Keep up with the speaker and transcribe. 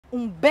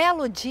Um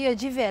belo dia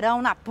de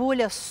verão na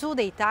Puglia, sul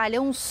da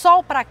Itália, um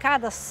sol para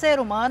cada ser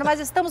humano,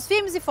 mas estamos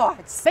firmes e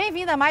fortes.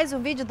 Bem-vindo a mais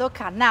um vídeo do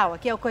canal,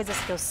 aqui é o Coisas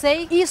que eu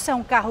sei. Isso é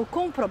um carro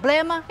com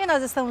problema e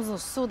nós estamos no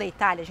sul da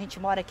Itália, a gente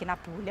mora aqui na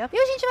Puglia. E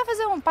hoje a gente vai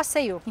fazer um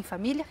passeio em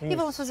família. Isso. E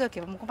vamos fazer o quê?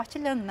 Vamos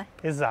compartilhando, né?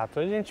 Exato,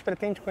 hoje a gente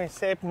pretende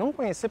conhecer, não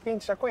conhecer porque a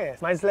gente já conhece,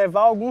 mas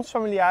levar alguns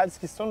familiares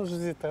que estão nos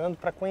visitando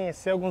para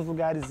conhecer alguns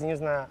lugarzinhos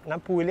na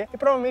Puglia. E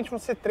provavelmente vão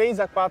ser 3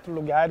 a 4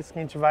 lugares que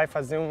a gente vai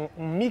fazer um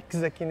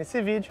mix aqui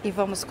nesse vídeo. E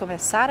vamos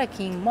começar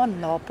aqui em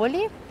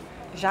Monopoli,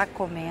 já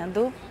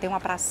comendo. Tem uma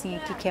pracinha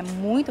aqui que é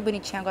muito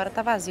bonitinha, agora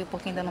tá vazio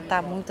porque ainda não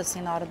tá muito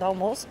assim na hora do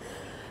almoço,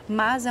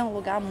 mas é um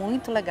lugar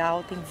muito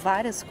legal, tem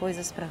várias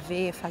coisas para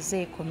ver,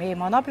 fazer, comer.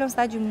 Monopoli é uma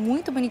cidade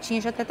muito bonitinha,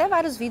 já tem até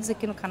vários vídeos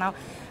aqui no canal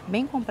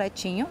bem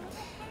completinho.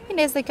 E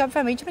nesse daqui,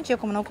 obviamente, não tinha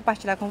como não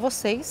compartilhar com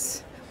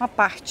vocês uma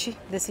parte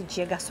desse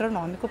dia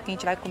gastronômico, porque a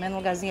gente vai comer num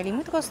lugarzinho ali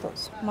muito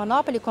gostoso.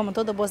 Monopoli, como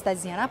toda boa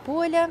cidadezinha na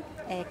Puglia,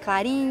 é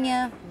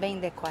clarinha, bem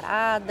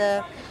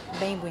decorada,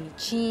 bem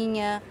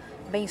bonitinha,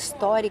 bem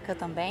histórica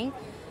também.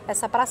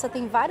 Essa praça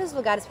tem vários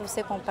lugares para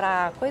você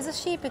comprar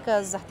coisas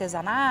típicas,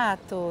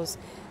 artesanatos,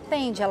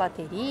 tem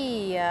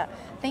gelateria,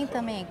 tem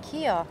também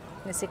aqui, ó,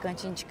 nesse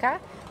cantinho de cá,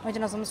 onde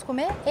nós vamos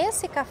comer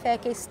esse café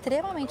que é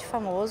extremamente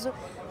famoso,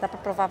 dá para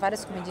provar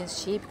várias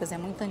comidinhas típicas, é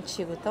muito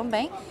antigo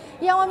também,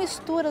 e é uma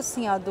mistura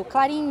assim, ó, do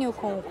clarinho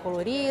com o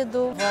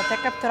colorido. Vou até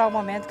capturar o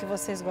momento que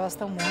vocês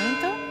gostam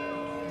muito,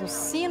 do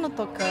sino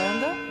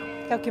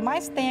tocando, que é o que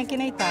mais tem aqui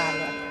na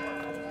Itália.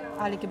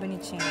 Olha que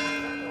bonitinho.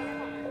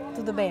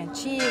 Tudo bem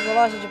antigo,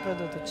 loja de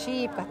produto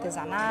típico,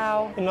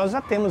 artesanal. E nós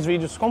já temos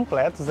vídeos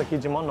completos aqui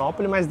de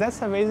Monopoli, mas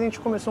dessa vez a gente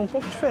começou um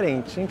pouco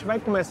diferente. A gente vai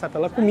começar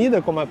pela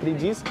comida, como a Pri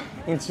disse.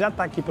 A gente já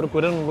está aqui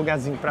procurando um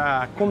lugarzinho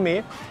para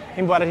comer.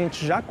 Embora a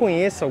gente já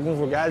conheça alguns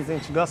lugares, a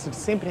gente gosta de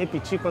sempre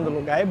repetir quando o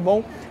lugar é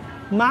bom.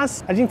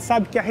 Mas a gente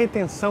sabe que a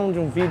retenção de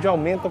um vídeo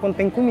aumenta quando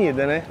tem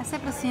comida, né? É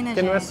sempre assim, né,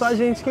 Porque gente? não é só a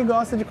gente que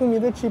gosta de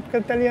comida típica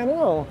italiana,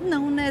 não.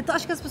 Não, né? Eu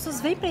acho que as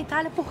pessoas vêm pra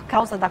Itália por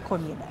causa da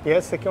comida. E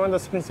essa aqui é uma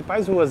das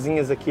principais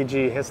ruazinhas aqui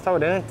de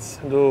restaurantes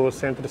do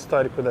centro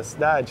histórico da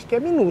cidade, que é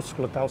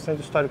minúsculo, tá? O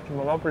centro histórico de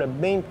Monopoli é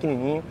bem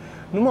pequenininho.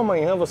 Numa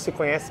manhã você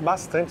conhece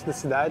bastante da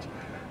cidade.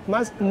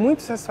 Mas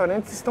muitos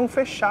restaurantes estão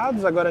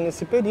fechados agora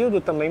nesse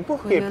período também.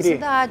 Por quê, Pri?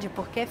 Curiosidade,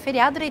 porque é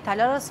feriado na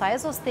Itália. Olha só,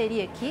 essa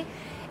osteria aqui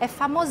é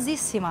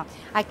famosíssima.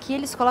 Aqui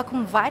eles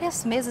colocam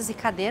várias mesas e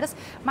cadeiras,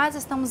 mas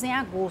estamos em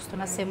agosto,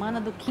 na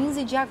semana do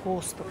 15 de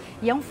agosto.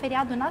 E é um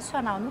feriado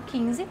nacional no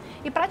 15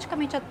 e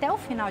praticamente até o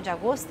final de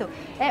agosto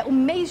é o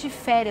mês de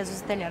férias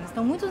dos italianos.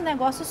 Então muitos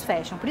negócios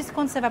fecham. Por isso que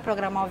quando você vai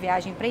programar uma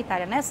viagem para a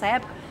Itália nessa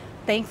época,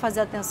 tem que fazer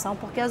atenção,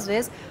 porque às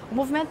vezes o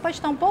movimento pode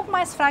estar um pouco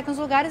mais fraco em uns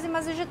lugares e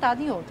mais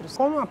agitado em outros.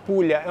 Como a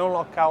Puglia é um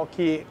local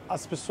que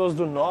as pessoas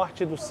do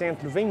norte e do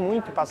centro vêm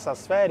muito passar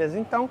as férias,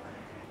 então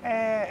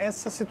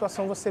essa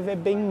situação você vê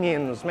bem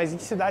menos. Mas em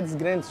cidades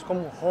grandes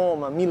como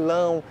Roma,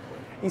 Milão,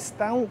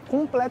 estão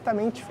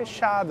completamente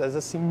fechadas,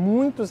 assim,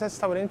 muitos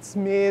restaurantes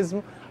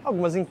mesmo.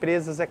 Algumas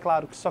empresas, é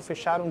claro, que só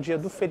fecharam o dia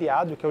do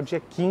feriado, que é o dia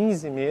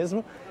 15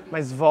 mesmo,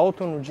 mas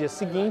voltam no dia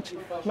seguinte.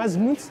 Mas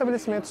muitos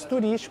estabelecimentos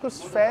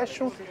turísticos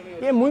fecham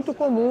e é muito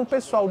comum o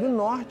pessoal do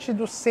norte e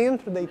do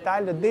centro da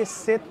Itália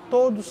descer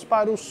todos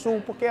para o sul,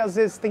 porque às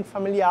vezes tem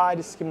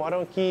familiares que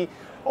moram aqui,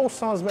 ou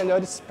são as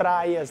melhores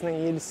praias, né,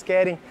 e eles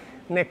querem,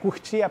 né,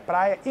 curtir a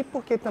praia, e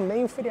porque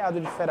também o feriado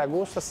de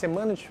Ferragosto, a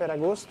semana de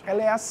Ferragosto,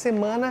 ela é a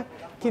semana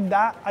que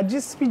dá a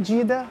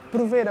despedida para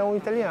o verão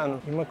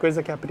italiano. E uma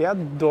coisa que a Pri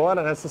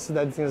adora nessas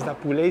cidadezinhas da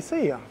Puglia é isso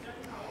aí, ó,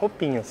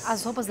 roupinhas.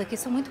 As roupas daqui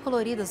são muito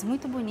coloridas,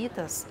 muito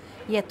bonitas,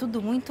 e é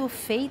tudo muito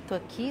feito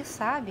aqui,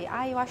 sabe?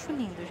 Ah, eu acho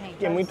lindo, gente.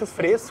 E é muito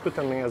fresco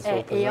também as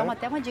roupas, e né?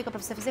 até uma dica para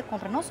você fazer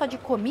compra, não só de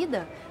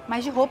comida,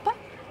 mas de roupa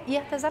e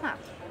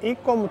artesanato. E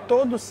como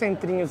todos os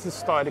centrinhos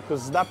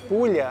históricos da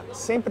Puglia,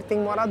 sempre tem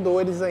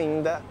moradores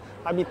ainda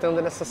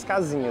habitando nessas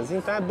casinhas.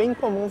 Então é bem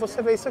comum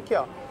você ver isso aqui,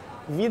 ó.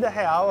 Vida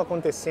real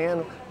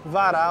acontecendo,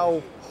 varal,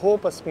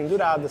 roupas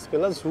penduradas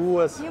pelas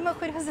ruas. E uma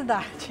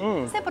curiosidade,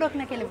 você reparou que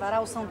naquele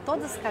varal são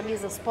todas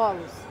camisas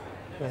polos?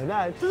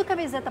 Verdade. Tudo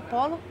camiseta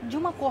polo, de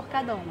uma cor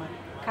cada uma.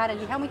 Cara,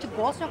 ele realmente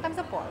gosta de uma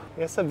camisa polo.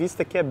 Essa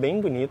vista aqui é bem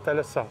bonita,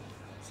 olha só.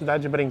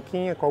 Cidade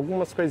branquinha, com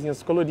algumas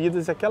coisinhas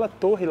coloridas. E aquela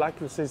torre lá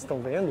que vocês estão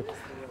vendo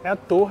é a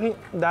torre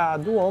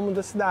do Duomo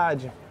da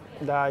cidade,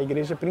 da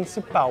igreja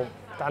principal,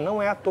 tá?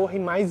 Não é a torre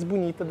mais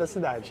bonita da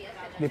cidade.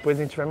 Depois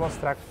a gente vai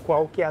mostrar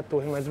qual que é a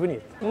torre mais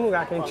bonita. Um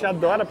lugar que a gente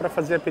adora para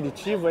fazer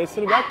aperitivo é esse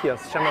lugar aqui, ó.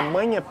 Se chama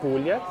Manha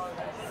Puglia.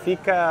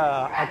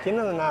 Fica aqui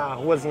na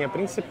ruazinha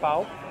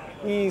principal.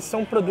 E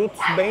são produtos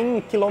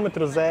bem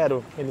quilômetro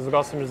zero, eles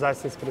gostam de usar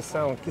essa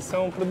expressão, que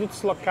são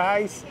produtos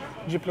locais,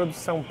 de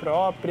produção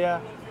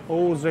própria,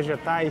 ou os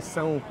vegetais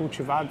são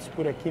cultivados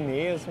por aqui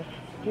mesmo.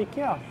 E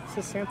aqui, ó,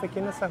 você senta aqui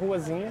nessa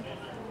ruazinha,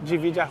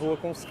 divide a rua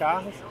com os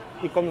carros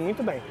e come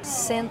muito bem.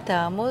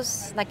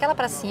 Sentamos naquela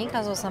pracinha que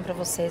nós mostramos para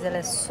vocês, ela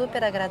é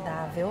super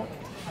agradável.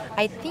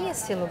 Aí tem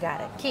esse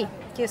lugar aqui,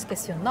 que eu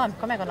esqueci o nome,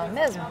 como é que é o nome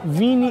mesmo?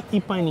 Vini e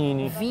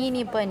Panini.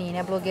 Vini e Panini,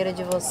 a blogueira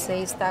de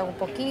vocês está um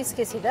pouquinho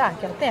esquecida. Ah,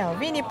 que eu tenho,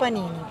 Vini e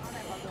Panini.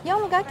 E é um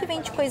lugar que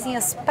vende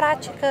coisinhas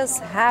práticas,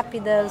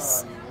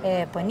 rápidas,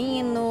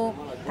 panino,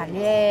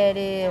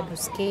 talher,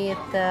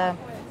 brusqueta,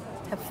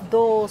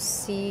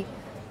 doce.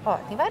 Ó,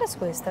 tem várias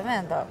coisas, tá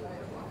vendo? Ó,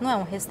 não é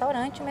um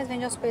restaurante, mas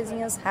vende as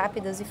coisinhas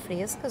rápidas e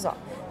frescas, ó.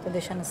 Tô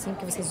deixando assim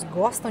que vocês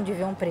gostam de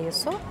ver um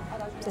preço,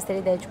 pra vocês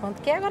terem ideia de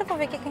quanto que é. Agora vamos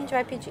ver o que a gente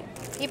vai pedir.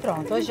 E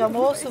pronto, hoje de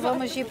almoço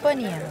vamos de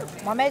panino.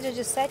 Uma média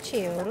de 7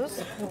 euros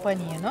o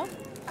panino.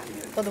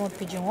 Todo mundo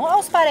pediu um. Ó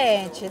os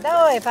parentes,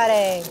 dá oi,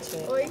 parente.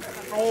 Oi.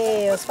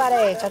 Aí, os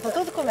parentes, já estão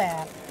tudo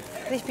comendo.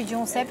 Eles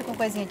pediam um sempre com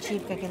coisinha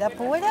típica aqui da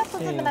Puglia,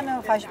 tudo sempre na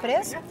mesma faixa de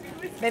preço.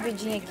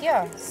 Bebidinha aqui,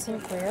 ó,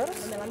 5 euros.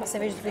 A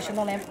cerveja do Cristo eu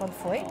não lembro quando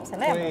foi, você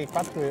lembra? Foi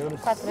 4 euros.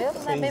 4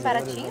 euros, né? Bem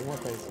baratinho.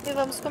 E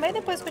vamos comer e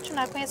depois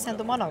continuar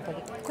conhecendo o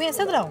Monopoly.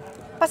 Conhecendo não,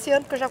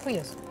 passeando porque eu já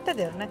conheço,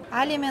 entenderam, né?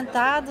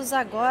 Alimentados,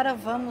 agora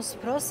vamos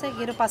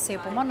prosseguir o passeio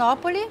para o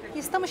Monopoly.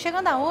 Estamos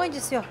chegando aonde,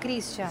 senhor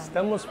Christian?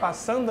 Estamos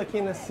passando aqui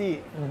nesse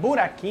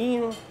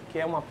buraquinho, que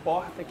é uma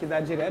porta que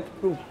dá direto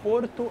para o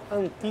Porto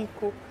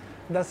Antigo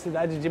da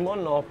cidade de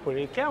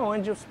Monopoly, que é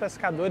onde os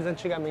pescadores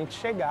antigamente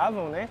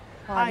chegavam, né?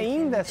 Olha,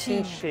 ainda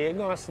assim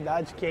chegam, é uma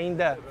cidade que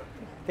ainda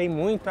tem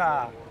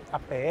muita a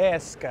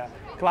pesca.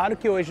 Claro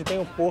que hoje tem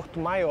o porto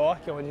maior,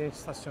 que é onde a gente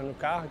estaciona o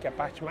carro, que é a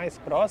parte mais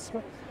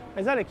próxima.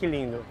 Mas olha que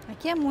lindo.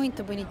 Aqui é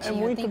muito bonitinho, é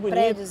muito tem bonito.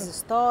 Prédios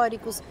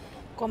históricos,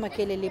 como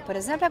aquele ali, por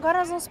exemplo. Agora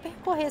nós vamos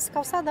percorrer esse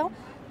calçadão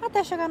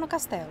até chegar no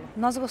castelo.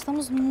 Nós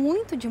gostamos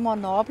muito de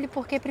Monopoly,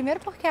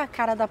 primeiro porque é a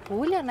cara da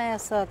Puglia, né?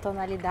 Essa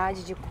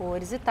tonalidade de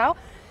cores e tal.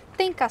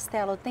 Tem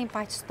castelo, tem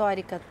parte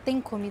histórica, tem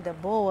comida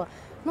boa,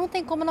 não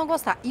tem como não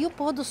gostar. E o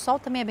pôr do sol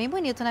também é bem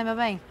bonito, né, meu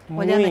bem?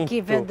 Muito. Olhando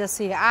aqui, vendo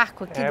esse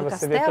arco aqui do você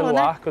castelo, vê pelo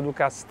né? arco do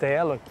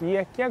castelo aqui.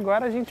 Aqui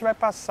agora a gente vai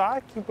passar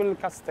aqui pelo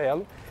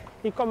castelo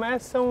e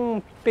começa um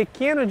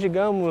pequeno,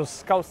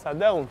 digamos,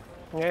 calçadão,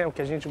 né? O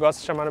que a gente gosta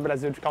de chamar no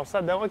Brasil de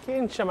calçadão. Aqui a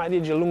gente chamaria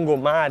de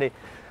lungomare.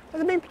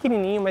 Mas é bem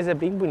pequenininho, mas é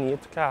bem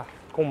bonito,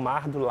 com o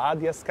mar do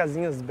lado e as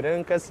casinhas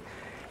brancas.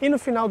 E no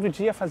final do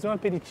dia fazer um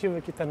aperitivo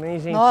aqui também,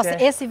 gente. Nossa,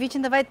 esse vídeo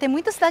ainda vai ter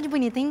muita cidade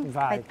bonita, hein?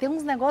 Vai ter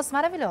uns negócios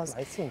maravilhosos.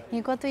 Vai sim.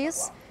 Enquanto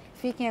isso,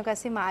 fiquem com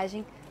essa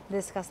imagem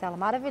desse castelo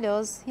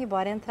maravilhoso e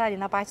bora entrar ali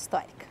na parte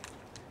histórica.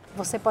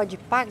 Você pode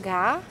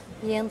pagar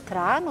e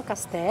entrar no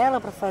castelo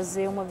para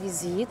fazer uma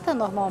visita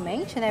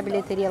normalmente, né? A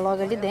bilheteria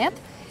logo ali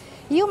dentro.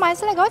 E o mais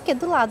legal é que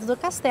do lado do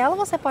castelo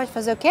você pode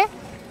fazer o quê?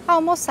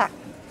 Almoçar.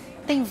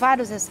 Tem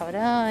vários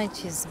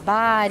restaurantes,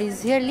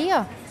 bares e ali,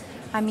 ó,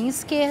 à minha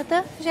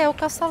esquerda já é o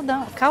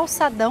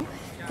calçadão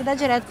que dá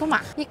direto para o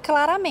mar. E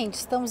claramente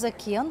estamos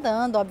aqui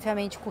andando,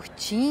 obviamente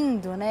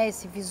curtindo, né,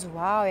 esse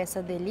visual,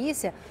 essa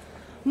delícia,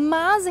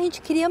 mas a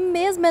gente queria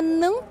mesmo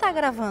não estar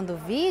gravando o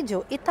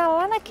vídeo e tá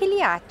lá naquele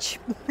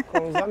iate.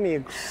 Com os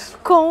amigos.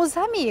 Com os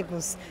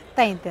amigos,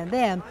 tá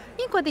entendendo?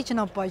 Enquanto a gente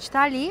não pode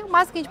estar ali, o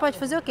máximo que a gente pode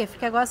fazer é o quê?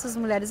 Fica igual essas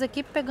mulheres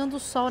aqui pegando o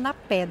sol na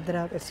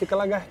pedra. Fica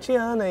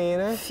lagarteando aí,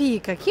 né?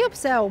 Fica. Aqui,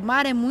 ó, o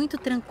mar é muito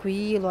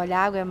tranquilo, olha,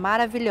 a água é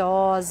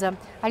maravilhosa.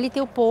 Ali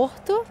tem o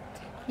porto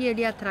e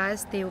ali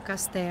atrás tem o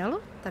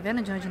castelo, tá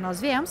vendo de onde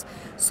nós viemos?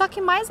 Só que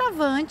mais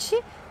avante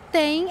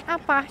tem a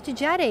parte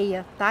de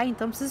areia, tá?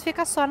 Então não precisa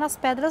ficar só nas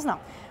pedras, não.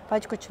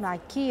 Pode continuar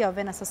aqui, ó,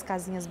 vendo essas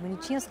casinhas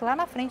bonitinhas, que lá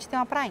na frente tem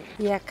uma prainha.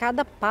 E a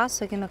cada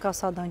passo aqui no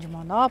calçadão de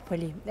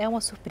Monopoly é uma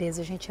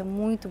surpresa, gente. É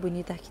muito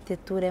bonita, a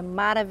arquitetura é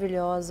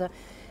maravilhosa.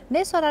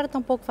 Nesse horário tá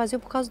um pouco vazio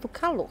por causa do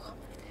calor.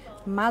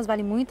 Mas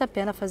vale muito a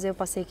pena fazer o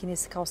passeio aqui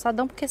nesse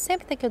calçadão, porque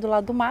sempre tem aqui do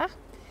lado do mar.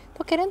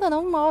 Então, querendo ou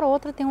não, uma hora ou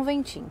outra tem um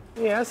ventinho.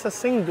 E essa,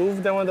 sem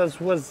dúvida, é uma das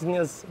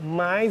ruazinhas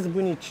mais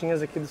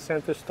bonitinhas aqui do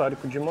centro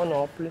histórico de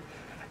Monopoly.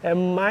 É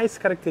mais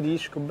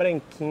característico,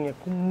 branquinha,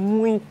 com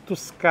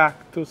muitos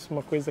cactos,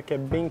 uma coisa que é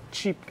bem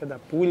típica da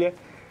Puglia.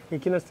 E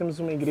aqui nós temos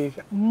uma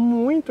igreja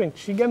muito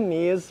antiga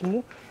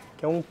mesmo,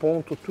 que é um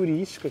ponto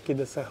turístico aqui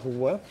dessa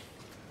rua.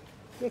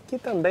 E aqui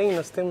também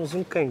nós temos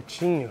um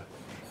cantinho,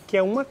 que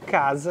é uma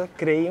casa,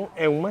 creiam,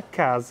 é uma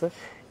casa.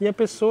 E a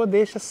pessoa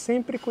deixa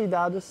sempre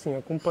cuidado assim,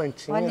 ó, com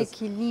plantinhas. Olha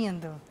que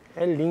lindo!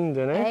 É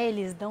lindo, né?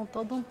 Eles dão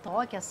todo um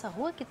toque. Essa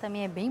rua aqui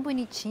também é bem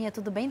bonitinha,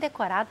 tudo bem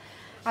decorado.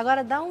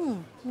 Agora dá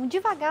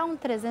devagar um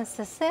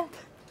 360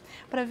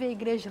 para ver a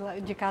igreja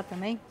de cá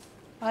também.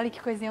 Olha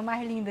que coisinha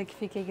mais linda que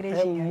fica a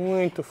igrejinha. É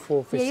muito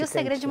fofo esse E aí o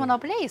segredo de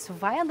Monopoly é isso.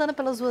 Vai andando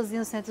pelas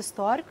ruazinhas do centro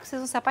histórico que vocês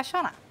vão se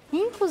apaixonar.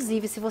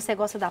 Inclusive, se você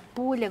gosta da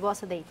Puglia,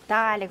 gosta da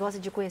Itália, gosta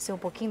de conhecer um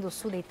pouquinho do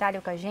sul da Itália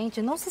com a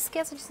gente, não se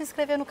esqueça de se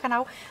inscrever no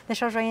canal,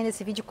 deixar o joinha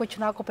nesse vídeo e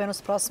continuar acompanhando os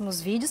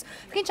próximos vídeos,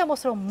 porque a gente já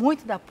mostrou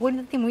muito da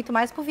Puglia, tem muito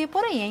mais por vir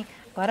por aí, hein?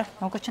 Agora,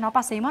 vamos continuar o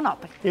passeio em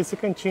Monopoly. Esse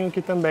cantinho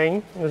aqui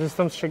também, nós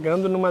estamos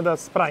chegando numa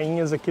das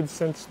prainhas aqui do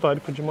centro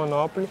histórico de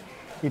Monopoly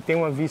e tem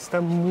uma vista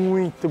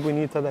muito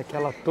bonita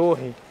daquela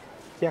torre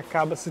que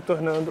acaba se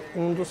tornando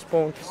um dos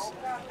pontos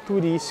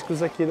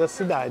turísticos aqui da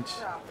cidade.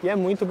 E é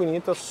muito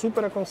bonito, eu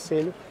super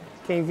aconselho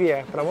quem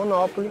vier para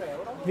Monopoly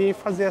vir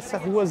fazer essa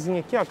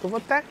ruazinha aqui, ó, que eu vou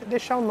até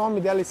deixar o nome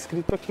dela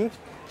escrito aqui,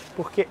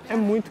 porque é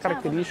muito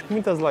característico,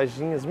 muitas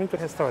lojinhas, muito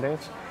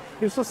restaurante.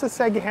 E se você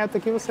segue reto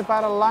aqui, você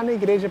para lá na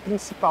igreja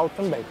principal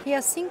também. E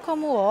assim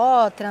como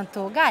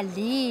Otranto,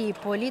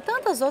 Galípoli e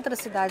tantas outras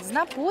cidades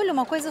na Puglia,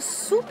 uma coisa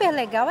super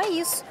legal é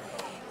isso,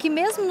 que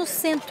mesmo no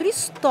centro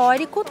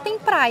histórico tem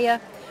praia.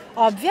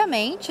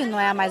 Obviamente, não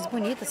é a mais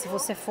bonita, se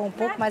você for um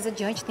pouco mais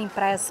adiante, tem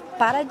praias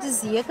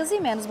paradisíacas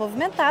e menos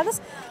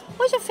movimentadas.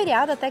 Hoje é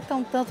feriado, até que tá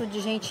um tanto de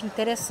gente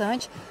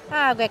interessante,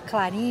 a água é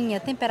clarinha,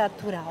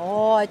 temperatura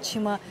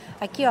ótima.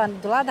 Aqui, ó,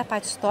 do lado da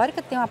parte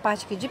histórica tem uma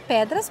parte aqui de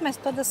pedras, mas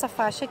toda essa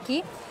faixa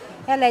aqui,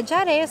 ela é de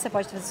areia, você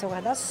pode trazer seu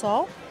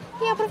guarda-sol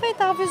e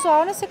aproveitar o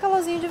visual nesse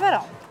calorzinho de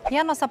verão. E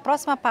a nossa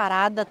próxima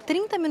parada,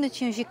 30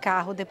 minutinhos de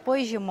carro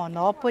depois de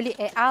Monopoli,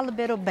 é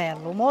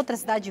Alberobello, uma outra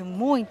cidade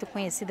muito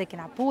conhecida aqui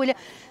na Puglia.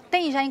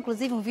 Tem já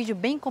inclusive um vídeo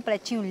bem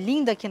completinho,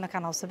 lindo aqui no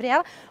canal sobre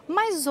ela,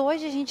 mas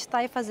hoje a gente está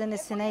aí fazendo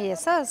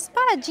essas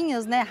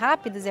paradinhas,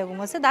 rápidas em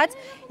algumas cidades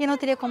e não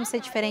teria como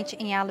ser diferente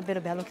em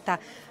Alberobello, que está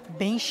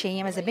bem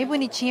cheinha, mas é bem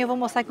bonitinha. Eu vou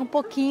mostrar aqui um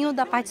pouquinho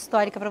da parte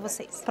histórica para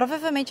vocês.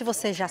 Provavelmente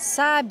você já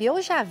sabe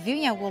ou já viu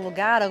em algum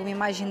lugar, alguma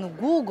imagem no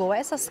Google,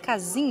 essas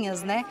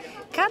casinhas,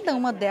 Cada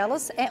uma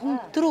delas é um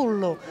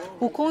trullo,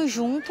 o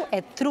conjunto é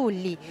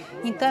trulli.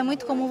 Então é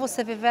muito comum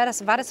você ver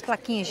várias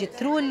plaquinhas de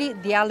trulli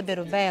di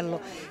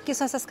Alberobello, que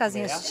são essas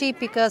casinhas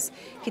típicas,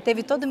 que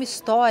teve toda uma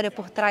história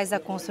por trás da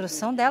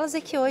construção delas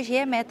e que hoje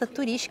é meta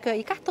turística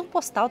e cartão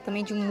postal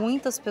também de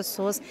muitas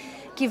pessoas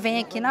que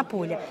vêm aqui na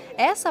Puglia.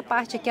 Essa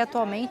parte aqui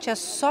atualmente é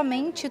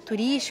somente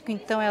turístico,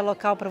 então é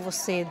local para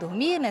você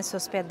dormir, se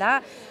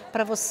hospedar,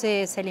 para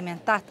você se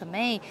alimentar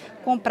também,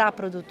 comprar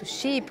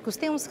produtos típicos.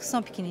 Tem uns que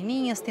são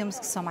pequenininhas, tem uns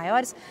que são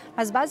maiores,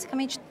 mas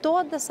basicamente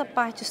toda essa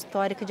parte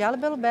histórica de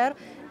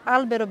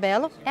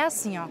Alberobello é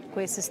assim, ó,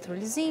 com esses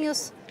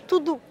trullizinhos,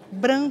 tudo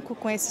branco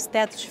com esses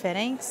tetos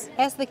diferentes.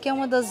 Essa daqui é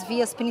uma das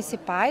vias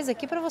principais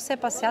aqui para você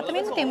passear.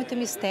 Também não tem muito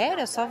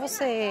mistério, é só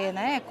você,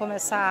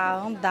 começar a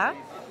andar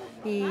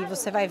e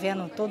você vai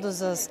vendo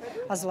todas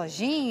as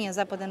lojinhas,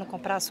 vai podendo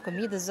comprar as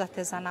comidas, os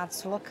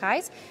artesanatos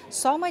locais.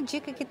 Só uma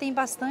dica que tem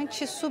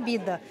bastante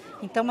subida,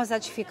 então a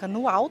cidade fica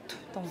no alto,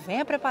 então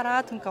venha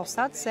preparado, com o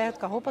calçado certo,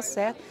 com a roupa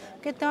certa,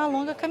 porque tem uma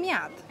longa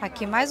caminhada.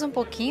 Aqui mais um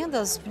pouquinho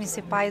das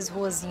principais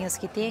ruazinhas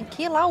que tem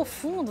aqui, lá ao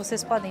fundo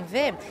vocês podem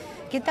ver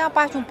que tem uma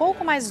parte um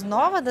pouco mais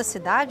nova da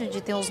cidade,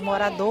 onde tem os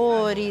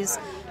moradores,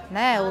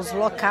 os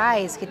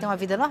locais que tem uma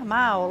vida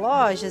normal,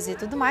 lojas e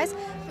tudo mais.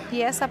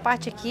 E essa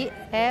parte aqui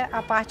é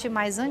a parte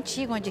mais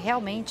antiga, onde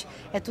realmente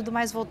é tudo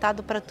mais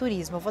voltado para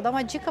turismo. Eu vou dar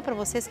uma dica para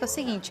vocês que é o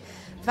seguinte,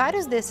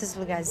 vários desses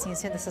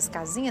lugarzinhos, dessas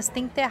casinhas,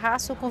 tem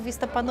terraço com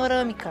vista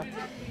panorâmica.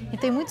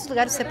 Então em muitos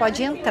lugares você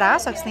pode entrar,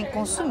 só que você tem que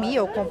consumir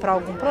ou comprar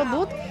algum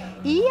produto,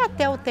 ir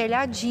até o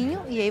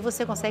telhadinho e aí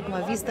você consegue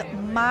uma vista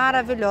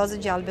maravilhosa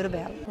de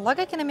Alberobello.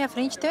 Logo aqui na minha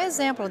frente tem um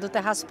exemplo do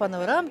terraço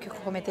panorâmico que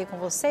eu comentei com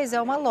vocês, é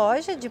uma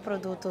loja de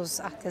produtos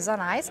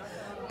artesanais,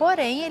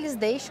 porém eles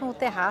deixam o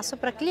terraço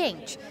para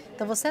cliente.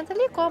 Então você entra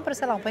ali e compra,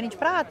 sei lá, um paninho de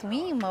prato, um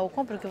imã, ou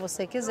compra o que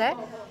você quiser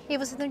e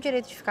você tem o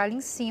direito de ficar ali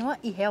em cima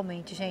e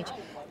realmente, gente,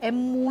 é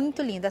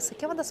muito linda. Essa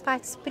aqui é uma das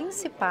partes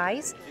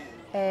principais,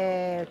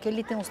 que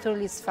ele tem uns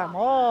trullis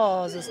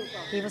famosos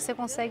e você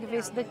consegue ver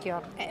isso daqui,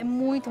 ó. É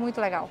muito, muito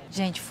legal.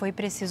 Gente, foi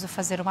preciso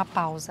fazer uma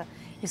pausa.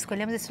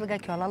 Escolhemos esse lugar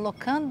aqui, ó, La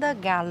Locanda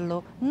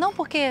Gallo. Não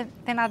porque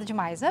tem nada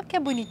demais, é porque é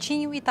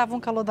bonitinho e tava um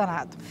calor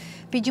danado.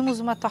 Pedimos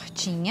uma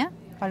tortinha.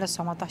 Olha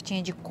só, uma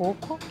tortinha de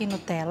coco e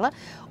Nutella.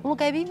 O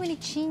lugar é bem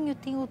bonitinho,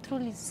 tem o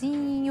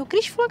trullizinho. O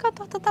Cris falou que a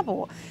torta tá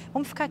boa.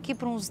 Vamos ficar aqui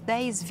por uns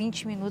 10,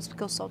 20 minutos,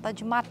 porque o sol tá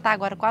de matar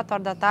agora, 4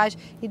 horas da tarde,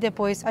 e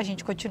depois a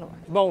gente continua.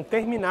 Bom,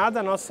 terminada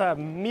a nossa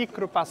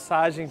micro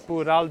passagem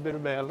por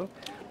Alberobello,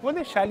 vou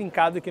deixar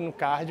linkado aqui no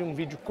card um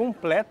vídeo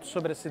completo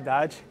sobre a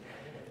cidade,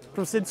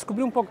 para você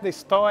descobrir um pouco da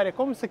história,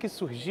 como isso aqui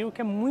surgiu, que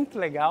é muito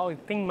legal, e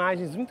tem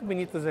imagens muito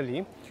bonitas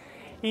ali.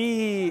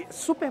 E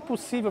super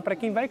possível para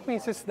quem vai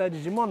conhecer a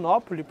cidade de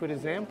Monopoli, por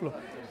exemplo.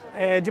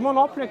 De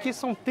Monopoli aqui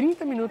são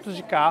 30 minutos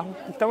de carro,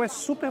 então é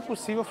super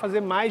possível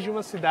fazer mais de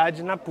uma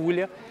cidade na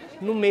Puglia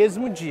no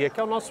mesmo dia, que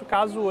é o nosso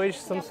caso hoje.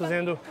 Estamos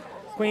fazendo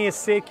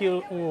conhecer aqui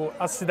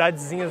as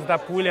cidadezinhas da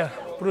Puglia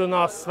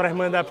para a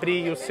irmã da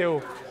Pri e o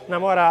seu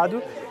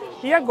namorado.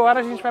 E agora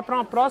a gente vai para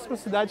uma próxima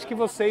cidade que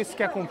vocês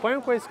que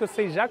acompanham Coisas que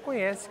vocês já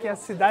conhecem, que é a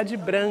Cidade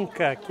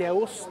Branca, que é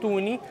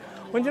Ostuni,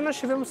 onde nós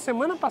tivemos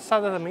semana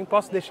passada também.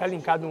 Posso deixar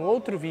linkado um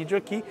outro vídeo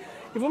aqui.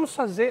 E vamos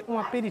fazer um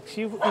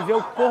aperitivo e ver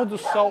o pôr do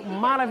sol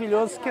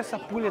maravilhoso que essa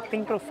Puglia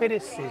tem para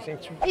oferecer,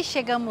 gente. E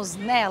chegamos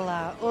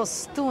nela,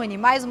 Ostuni,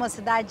 mais uma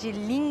cidade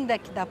linda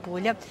aqui da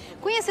Puglia,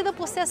 conhecida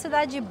por ser a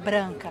Cidade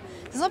Branca.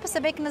 Vocês vão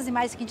perceber que nas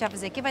imagens que a gente vai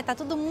fazer aqui vai estar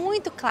tudo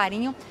muito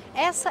clarinho.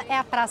 Essa é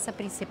a praça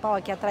principal,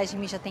 aqui atrás de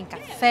mim já tem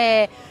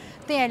café.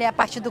 Tem ali a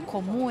parte do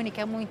comune,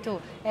 que é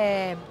muito,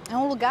 é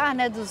um lugar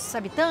dos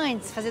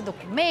habitantes, fazer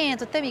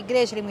documento, tem uma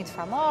igreja ali muito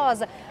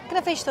famosa, que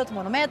na frente tem outro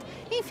monumento.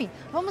 Enfim,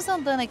 vamos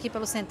andando aqui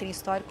pelo centrinho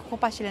histórico,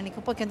 compartilhando aqui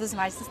um pouquinho das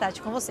imagens da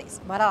cidade com vocês.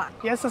 Bora lá!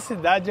 E essa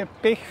cidade é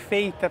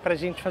perfeita para a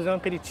gente fazer um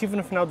aperitivo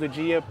no final do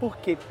dia,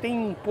 porque tem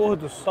um pôr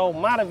do sol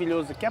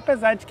maravilhoso, que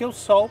apesar de que o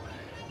sol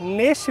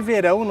neste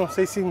verão, não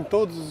sei se em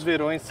todos os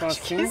verões são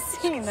assim. Que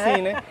sim, né?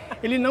 Sim, né?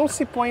 Ele não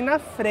se põe na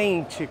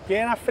frente,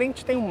 porque na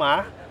frente tem o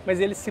mar, mas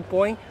ele se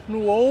põe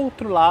no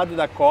outro lado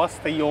da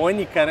costa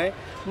iônica, né?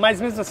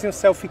 Mas mesmo assim o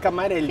céu fica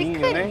amarelinho,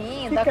 Fica né?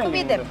 lindo, Fica a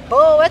comida lindo. é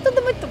boa, é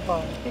tudo muito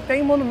bom. E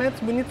tem monumentos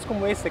bonitos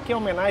como esse aqui, em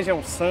homenagem a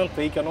um santo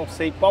aí que eu não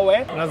sei qual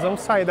é. Nós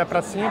vamos sair da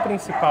pracinha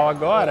principal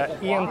agora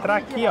e entrar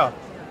aqui, ó,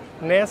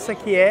 nessa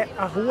que é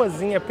a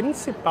ruazinha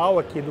principal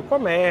aqui do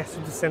comércio,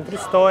 do centro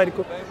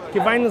histórico, que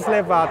vai nos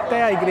levar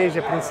até a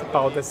igreja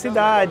principal da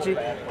cidade,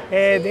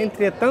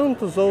 dentre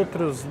tantos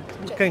outros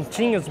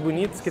cantinhos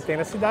bonitos que tem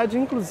na cidade,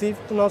 inclusive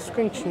o nosso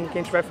cantinho que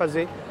a gente vai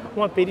fazer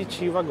um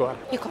aperitivo agora.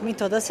 E como em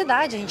toda a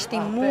cidade, a gente tem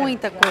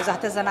muita coisa,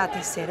 artesanato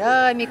em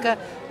cerâmica,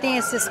 tem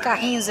esses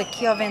carrinhos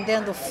aqui, ó,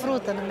 vendendo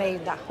fruta no meio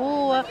da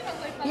rua.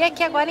 E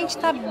aqui agora a gente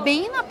está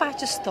bem na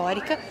parte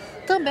histórica,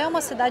 também é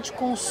uma cidade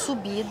com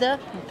subida,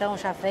 então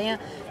já venha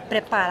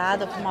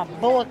preparada para uma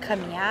boa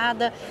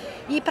caminhada.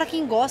 E para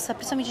quem gosta,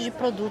 principalmente de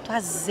produto,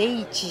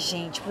 azeite,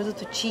 gente,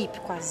 produto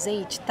típico,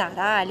 azeite,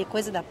 taralho,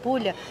 coisa da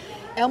Puglia,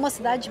 é uma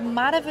cidade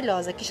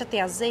maravilhosa. Aqui já tem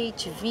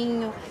azeite,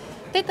 vinho.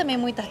 Tem também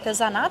muito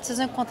artesanato, vocês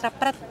vão encontrar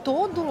para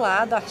todo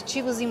lado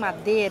artigos em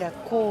madeira,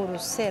 couro,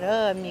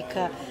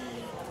 cerâmica.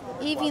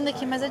 E vindo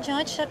aqui mais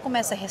adiante já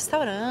começa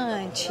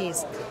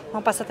restaurantes.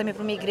 Vamos passar também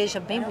por uma igreja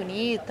bem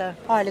bonita.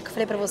 Olha, o que eu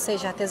falei para vocês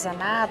de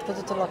artesanato,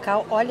 produto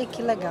local. Olha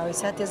que legal,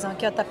 esse artesão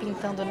aqui ó, tá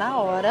pintando na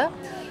hora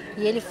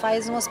e ele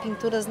faz umas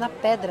pinturas na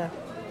pedra.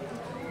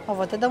 Ó,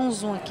 vou até dar um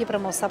zoom aqui para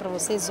mostrar para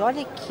vocês.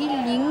 Olha que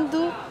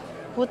lindo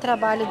o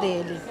trabalho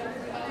dele.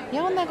 E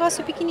é um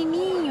negócio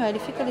pequenininho, ele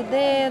fica ali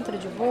dentro,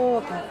 de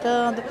boa,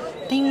 pintando.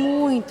 Tem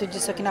muito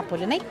disso aqui na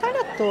Puglia, na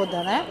Itália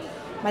toda, né?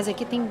 Mas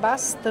aqui tem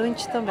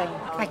bastante também.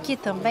 Aqui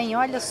também,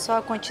 olha só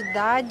a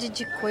quantidade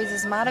de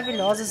coisas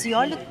maravilhosas e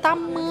olha o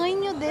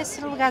tamanho desse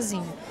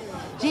lugarzinho.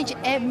 Gente,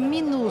 é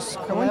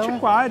minúsculo. É um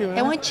antiquário, né?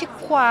 É um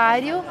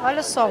antiquário,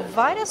 olha só,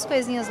 várias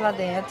coisinhas lá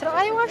dentro.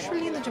 Ah, eu acho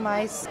lindo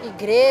demais.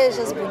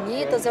 Igrejas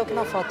bonitas é o que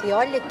não falta. E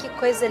olha que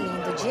coisa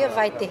linda, o dia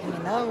vai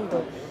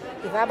terminando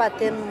e vai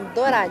bater num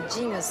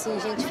douradinho assim,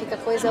 gente, fica a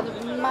coisa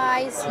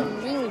mais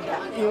linda.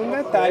 E um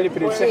detalhe,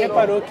 Pri, você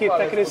reparou que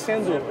está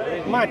crescendo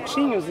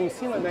matinhos em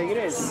cima da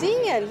igreja?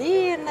 Sim,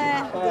 ali,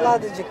 né, do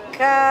lado de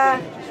cá.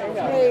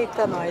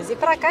 Eita, nós. E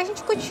pra cá a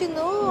gente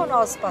continua o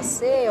nosso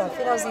passeio,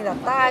 finalzinho da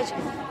tarde.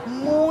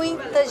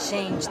 Muita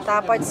gente,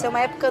 tá? Pode ser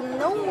uma época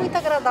não muito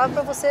agradável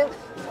para você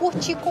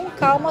curtir com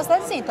calma a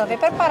cidadezinha. Então vem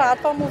preparado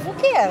para a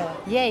muvuqueira.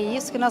 E é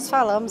isso que nós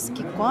falamos,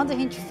 que quando a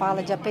gente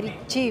fala de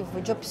aperitivo,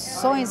 de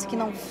opções que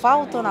não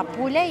faltam na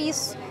Puglia, é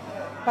isso.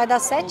 Vai dar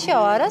 7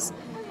 horas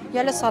e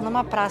olha só,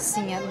 numa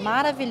pracinha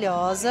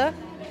maravilhosa.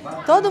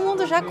 Todo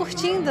mundo já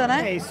curtindo,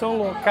 né? E são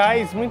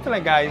locais muito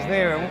legais,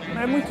 né?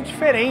 É muito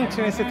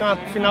diferente, né? Você tem um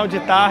final de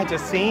tarde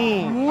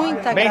assim,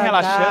 muito bem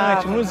agradável.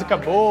 relaxante, música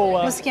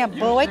boa. Musiquinha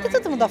boa. Aí tem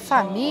todo mundo, a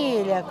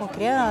família, com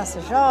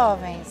crianças,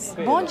 jovens.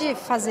 Bom de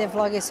fazer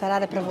vlog esse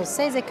horário pra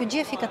vocês é que o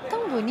dia fica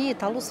tão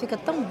bonito, a luz fica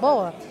tão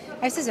boa.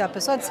 Aí vocês veem a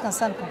pessoa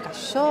descansando com o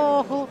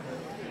cachorro,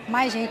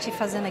 mais gente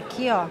fazendo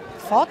aqui, ó,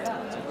 foto.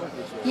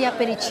 E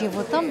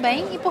aperitivo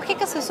também. E por que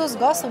as pessoas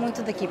gostam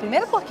muito daqui?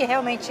 Primeiro porque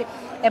realmente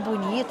é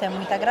bonito, é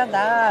muito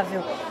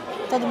agradável.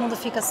 Todo mundo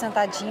fica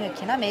sentadinho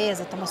aqui na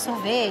mesa, toma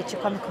sorvete,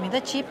 come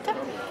comida típica.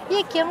 E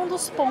aqui é um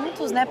dos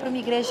pontos, né, para uma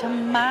igreja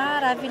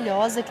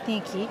maravilhosa que tem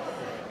aqui.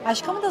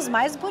 Acho que é uma das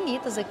mais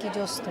bonitas aqui de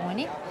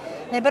Ostuni.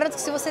 Lembrando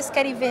que se vocês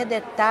querem ver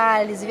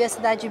detalhes e ver a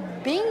cidade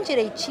bem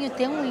direitinho,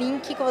 tem um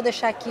link que eu vou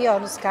deixar aqui ó,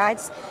 nos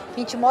cards, que a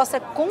gente mostra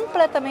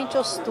completamente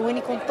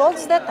Ostuni com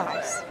todos os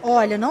detalhes.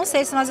 Olha, não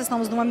sei se nós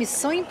estamos numa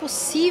missão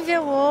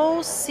impossível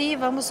ou se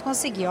vamos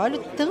conseguir. Olha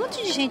o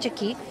tanto de gente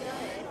aqui.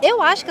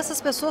 Eu acho que essas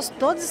pessoas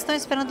todas estão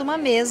esperando uma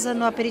mesa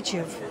no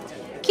aperitivo,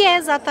 que é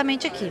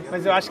exatamente aqui.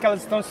 Mas eu acho que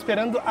elas estão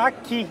esperando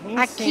aqui, em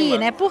cima. Aqui,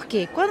 né? Por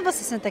quê? Quando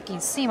você senta aqui em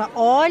cima,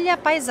 olha a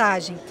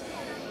paisagem.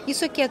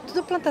 Isso aqui é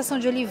tudo plantação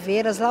de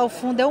oliveiras, lá ao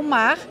fundo é o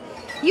mar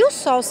e o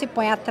sol se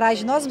põe atrás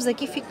de nós, mas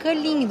aqui fica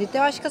lindo.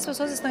 Então eu acho que as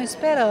pessoas estão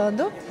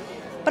esperando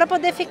para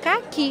poder ficar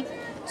aqui.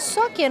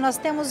 Só que nós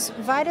temos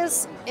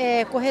vários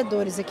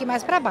corredores aqui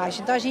mais para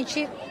baixo, então a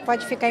gente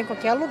pode ficar em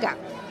qualquer lugar.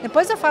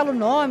 Depois eu falo o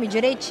nome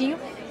direitinho,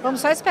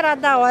 vamos só esperar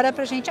da hora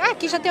pra gente... Ah,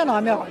 aqui já tem o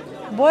nome, ó,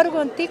 Borgo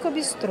Antico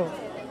Bistrô.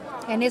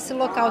 É nesse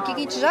local aqui que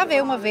a gente já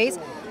veio uma vez.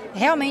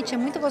 Realmente é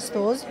muito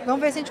gostoso.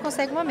 Vamos ver se a gente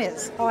consegue uma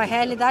mesa. Ó, a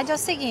realidade é o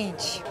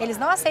seguinte, eles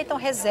não aceitam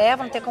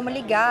reserva, não tem como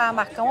ligar,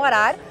 marcar um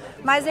horário,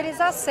 mas eles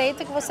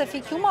aceitam que você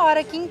fique 1 hora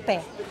aqui em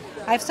pé.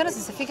 Aí funciona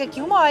assim, você fica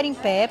aqui 1 hora em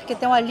pé, porque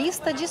tem uma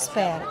lista de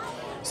espera.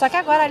 Só que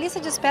agora a lista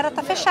de espera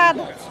está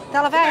fechada.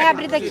 Então ela vai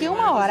reabrir daqui 1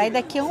 hora. Aí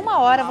daqui a 1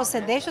 hora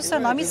você deixa o seu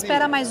nome e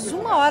espera mais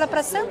 1 hora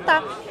para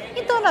sentar.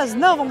 Então nós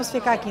não vamos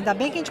ficar aqui. Ainda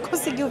bem que a gente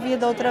conseguiu vir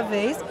da outra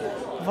vez.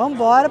 Vamos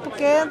embora,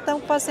 porque não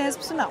estamos com paciência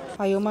para isso não.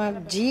 Aí uma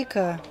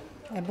dica...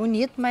 É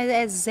bonito, mas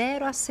é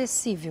zero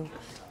acessível.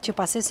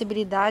 Tipo,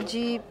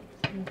 acessibilidade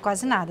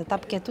quase nada, tá?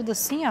 Porque é tudo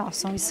assim, ó,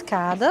 são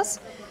escadas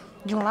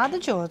de um lado e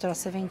de outro. Ó,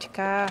 você vem de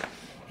cá,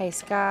 é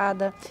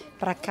escada,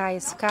 para cá é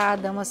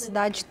escada, é uma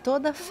cidade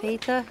toda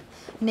feita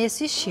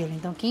nesse estilo.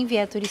 Então quem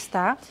vier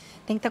turistar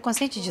tem que estar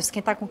consciente disso.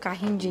 Quem tá com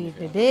carrinho de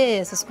bebê,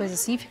 essas coisas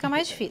assim, fica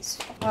mais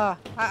difícil. Ó,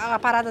 a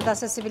parada da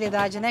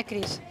acessibilidade, né,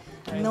 Cris?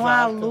 Não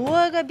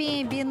aluga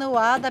Airbnb no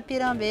ar da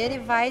Pirambeira e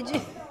vai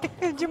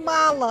de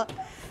mala,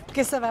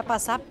 porque você vai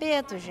passar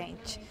aperto,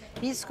 gente.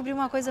 E descobri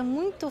uma coisa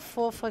muito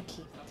fofa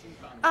aqui.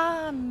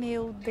 Ah,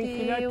 meu Deus! Tem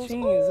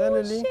filhotinhos, olha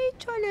ali.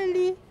 Gente, olha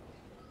ali.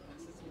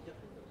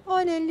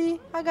 Olha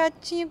ali, a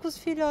gatinha com os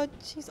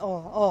filhotinhos.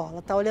 Ó,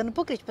 ela tá olhando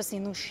pro Cris, tipo assim,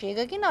 não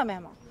chega aqui não, meu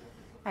irmão.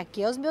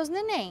 Aqui é os meus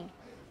neném.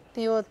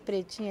 Tem outro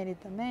pretinho ali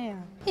também,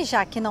 ó. E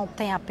já que não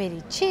tem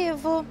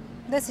aperitivo,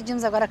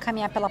 decidimos agora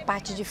caminhar pela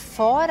parte de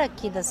fora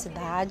aqui da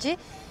cidade.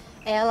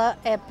 Ela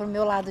é pro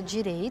meu lado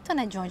direito,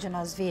 né, de onde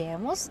nós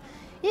viemos.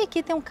 E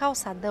aqui tem um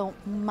calçadão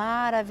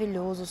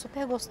maravilhoso,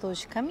 super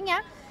gostoso de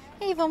caminhar.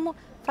 E aí vamos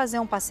fazer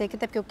um passeio aqui,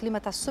 até porque o clima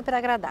tá super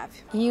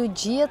agradável. E o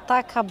dia tá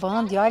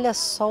acabando e olha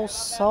só o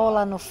sol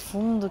lá no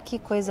fundo, que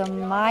coisa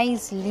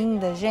mais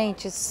linda,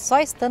 gente. Só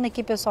estando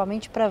aqui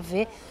pessoalmente para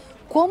ver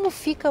como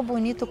fica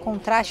bonito o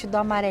contraste do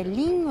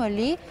amarelinho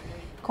ali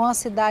com a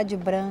cidade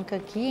branca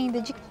aqui, ainda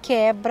de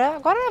quebra.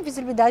 Agora a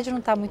visibilidade não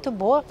tá muito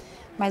boa,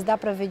 mas dá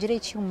para ver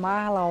direitinho o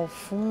mar lá ao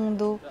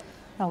fundo.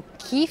 Não,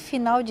 que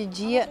final de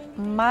dia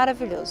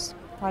maravilhoso.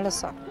 Olha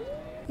só.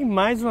 E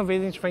mais uma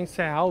vez a gente vai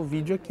encerrar o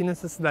vídeo aqui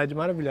nessa cidade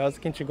maravilhosa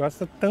que a gente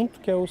gosta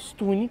tanto, que é o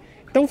Stune.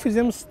 Então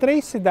fizemos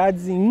 3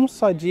 cidades em um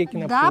só dia aqui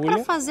na Puglia. Dá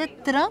para fazer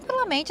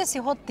tranquilamente esse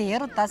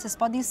roteiro, tá? Vocês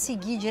podem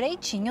seguir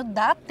direitinho,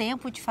 dá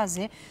tempo de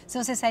fazer. Se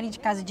vocês saírem de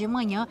casa de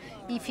manhã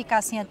e ficar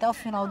assim até o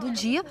final do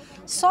dia.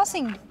 Só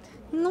assim,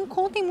 não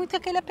contem muito com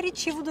aquele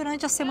aperitivo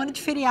durante a semana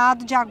de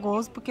feriado de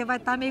agosto, porque vai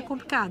estar meio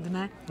complicado,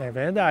 né? É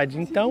verdade.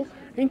 Então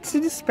a gente se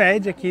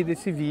despede aqui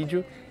desse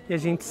vídeo. E a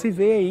gente se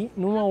vê aí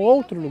num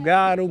outro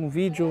lugar, um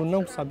vídeo,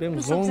 não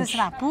sabemos onde. Não sei se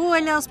na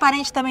Puglia, os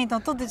parentes também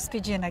estão todos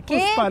despedindo aqui.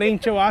 Os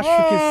parentes eu acho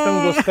que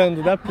estão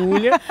gostando da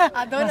Puglia.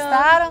 Adorando.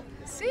 Gostaram?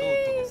 Sim.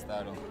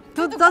 Gostaram.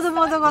 Todo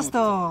mundo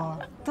gostou.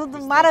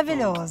 Tudo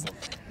maravilhoso.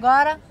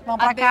 Agora,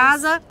 vamos para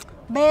casa.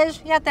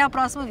 Beijo e até o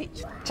próximo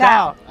vídeo.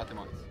 Tchau. Até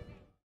mais.